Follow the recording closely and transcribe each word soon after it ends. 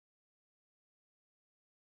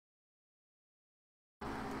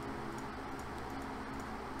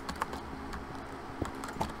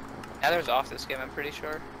Nether's off this game, I'm pretty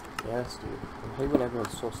sure. Yes, dude. I hate when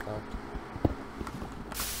everyone's so stacked.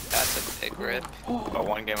 That's a big rip. But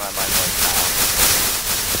one game I might like now.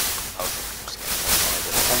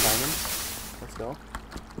 On diamonds. Let's go.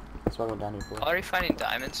 That's what I went down here for. Already finding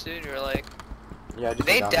diamonds, dude. You're like, Yeah, I just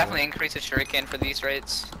they went down definitely here. increase the shuriken for these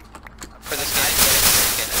rates. For this game,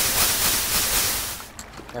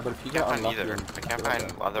 you Yeah, but if you I get can't find unlucky, either. and I can't get like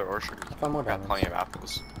find leather or sugar. find more I got diamonds. plenty of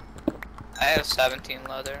apples. I have 17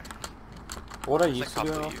 leather. What I There's a used to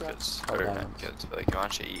do couple in UFIs, Oh, or not diamonds. kids, but like you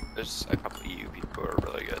want to eat. There's a couple EU people who are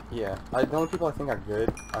really good. Yeah, the only people I think are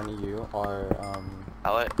good on EU are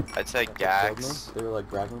I'd say that killed me. Gags. They were like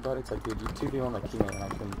bragging about it. It's like, dude, you 2v1 my teammate and I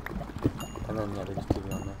couldn't. And then yeah, they just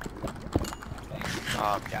 2v1 me.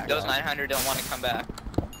 Gags. Those 900 don't want to come back.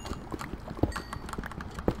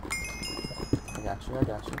 I got you. I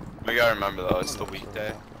got you. We gotta remember though, it's the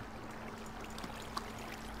weekday.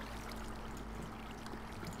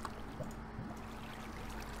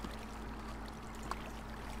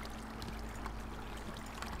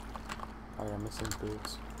 Oh yeah, missing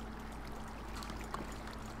boots.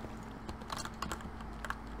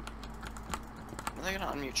 Are they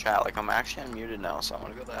gonna unmute chat? Like I'm actually unmuted now, so I'm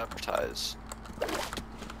gonna go to advertise.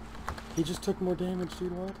 He just took more damage,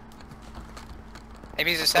 dude. What?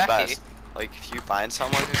 Maybe he's a It's the Saki. best. Like if you find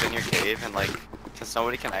someone who's in your cave and like, since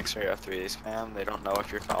nobody can X-ray F3A spam, they don't know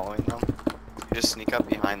if you're following them. You just sneak up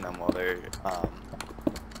behind them while they're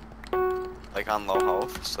like on low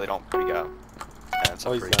health, so they don't freak out. And it's a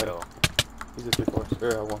Oh, he's free dead. kill. He's a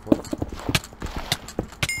 3/4 or 1/4.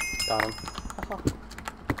 Got him.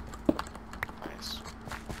 Nice.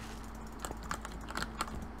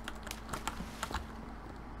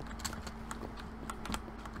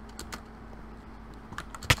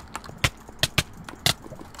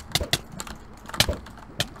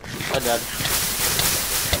 I'm dead.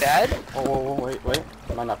 Dead? Oh, whoa, whoa, wait.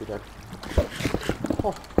 I might not be dead.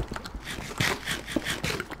 Oh.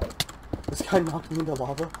 This guy knocked me into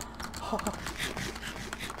lava.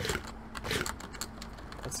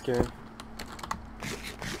 That's scary.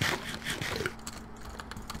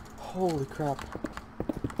 Holy crap.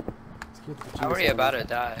 Scared the How bejesus are you out of about me. to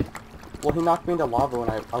die? Well, he knocked me into lava when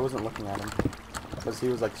I wasn't looking at him. Because he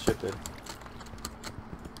was like shifted.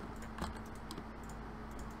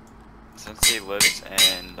 Since he lives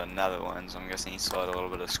in the Netherlands, I'm guessing he still had a little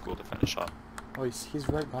bit of school to finish up. Oh, he's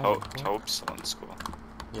right by Oh, me. What? Tope's still in school.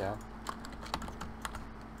 Yeah.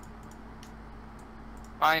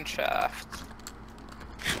 Mineshaft.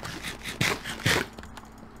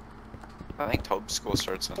 I think Tope's school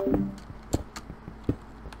starts in.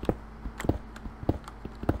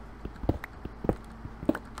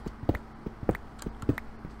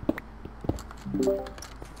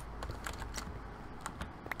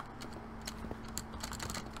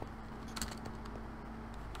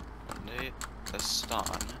 De Estan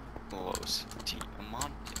Los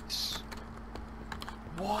Diamantes.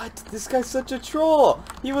 What? This guy's such a troll!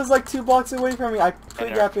 He was like 2 blocks away from me. I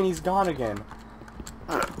quick gap and he's gone again.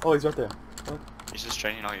 Oh, he's right there. What? He's just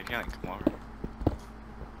training all you can. Come over.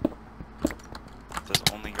 Does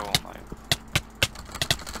only go all night.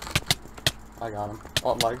 I got him.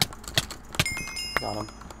 Oh, leg. Got him.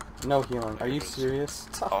 No healing. Are you serious?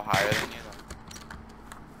 Oh, higher than you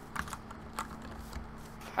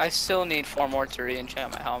I still need 4 more to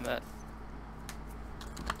re-enchant my helmet.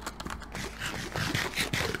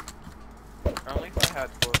 Only if I had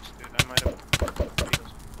books, dude, I might have beat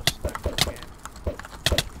a stack this game.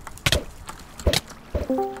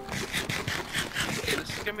 This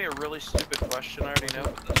is gonna be a really stupid question, I already know.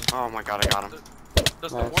 But Oh my god, I got him.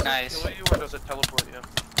 does the Nice. warden Nice. kill you or does it teleport you?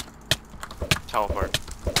 Teleport.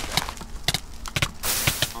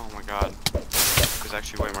 Oh my god. There's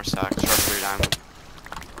actually way more stacks. Sharp 3 diamond.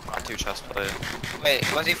 2 chest plate. Wait,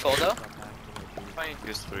 was he full though? He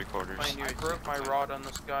was 3/4. I broke my rod on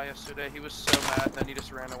this guy yesterday. He was so mad, and then he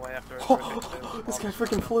just ran away after I broke it. Oh, this guy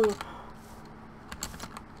freaking flew.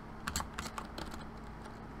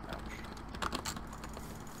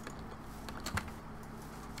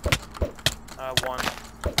 One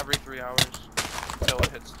every 3 hours until it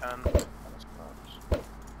hits 10. That sucks.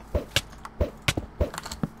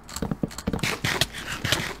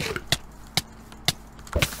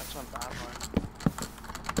 That's on bad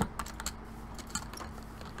line.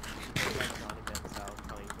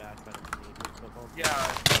 Yeah,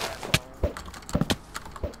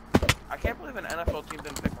 I can't believe an NFL team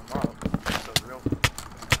didn't pick him up. That's so real.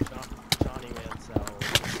 Johnny Mansell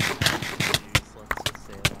let's just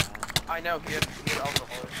say that. I know he had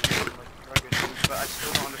alcohol issues and like drug issues, but I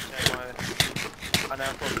still don't understand why an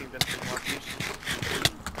NFL team didn't pick him up.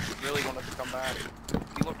 He really wanted to come back.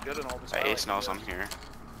 He looked good in all this. Ace knows I'm here.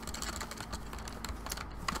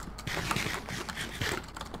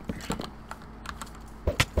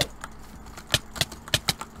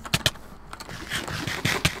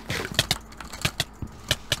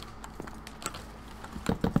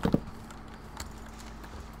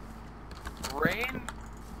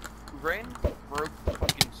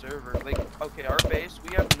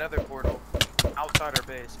 nether portal outside our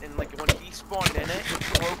base, and like when he spawned in it,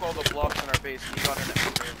 it broke all the blocks in our base, and he got in it.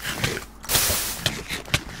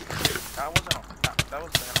 That wasn't. That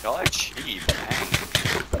was bad. Y'all are cheap,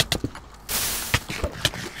 man.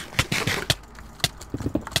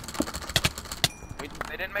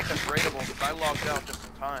 They didn't make us raidable because I logged out just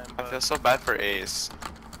in time. I But feel so bad for Ace.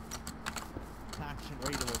 Faction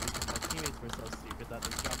raidable because my teammates were so stupid that they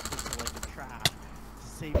jumped into like a trap to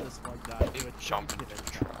save this one guy who had Jump jumped into in the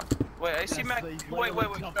a trap. wait, I see Yes, Mac. they Wait,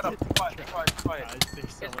 literally shut jumped up. into the Quiet. Guys, they're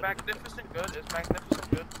so Is many Magnificent good? Is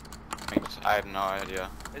Magnificent good? I have no idea.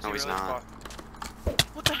 Is No, he he's really? not. Fuck.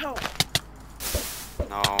 What the hell?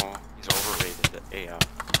 No, he's overrated. AF.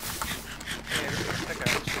 Hey, this is sick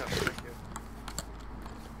ass. Thank you.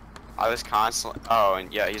 I was constantly. Oh,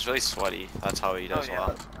 and yeah, he's really sweaty. That's how he does Oh, a yeah.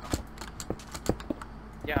 lot.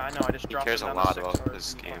 Yeah, I know. I just He dropped cares him a down lot to about 6 stars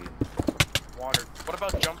this and game. fucking Watered. What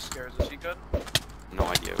about jump scares? Is he good? No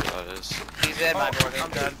idea who that is. He's in my border.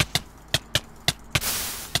 I'm dead.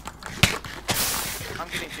 I'm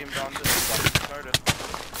getting teamed on. This is fucking started.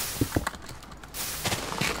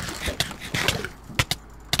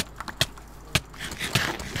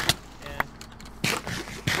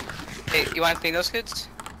 Hey, you want to clean those kids?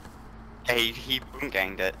 Hey, he boom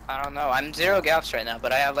ganged it. I don't know. I'm 0 gaps right now,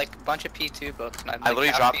 but I have like a bunch of P2 books. And I'm, I like, literally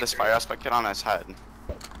half dropped this P3. fire aspect kit on his head. He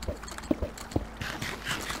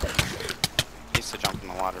needs to jump in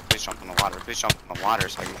the water. Please jump in the water. Please jump in the water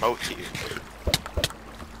so I can vote to you.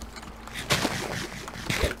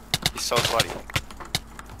 He's so sweaty.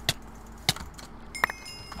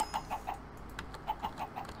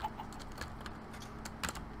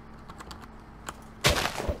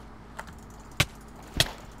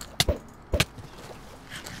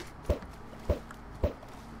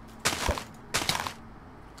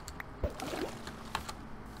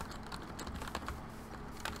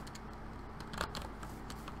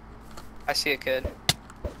 I see a kid.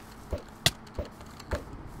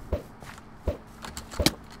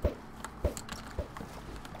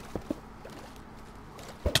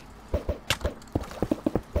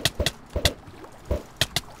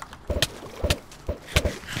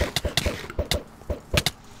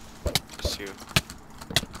 Just you.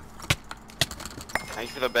 Thank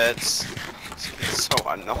you for the bits. It's so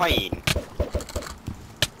annoying.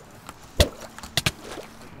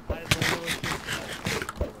 I literally just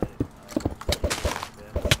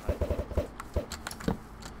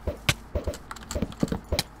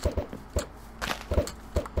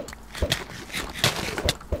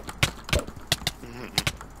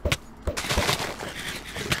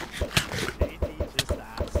JD just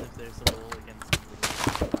asked if there's a rule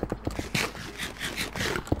against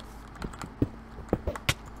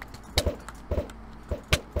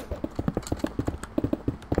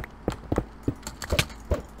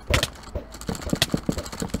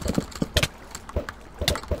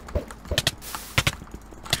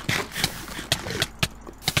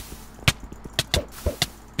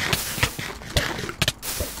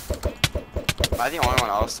Am I the only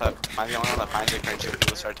one that finds it cringy when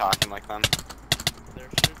people start talking like them?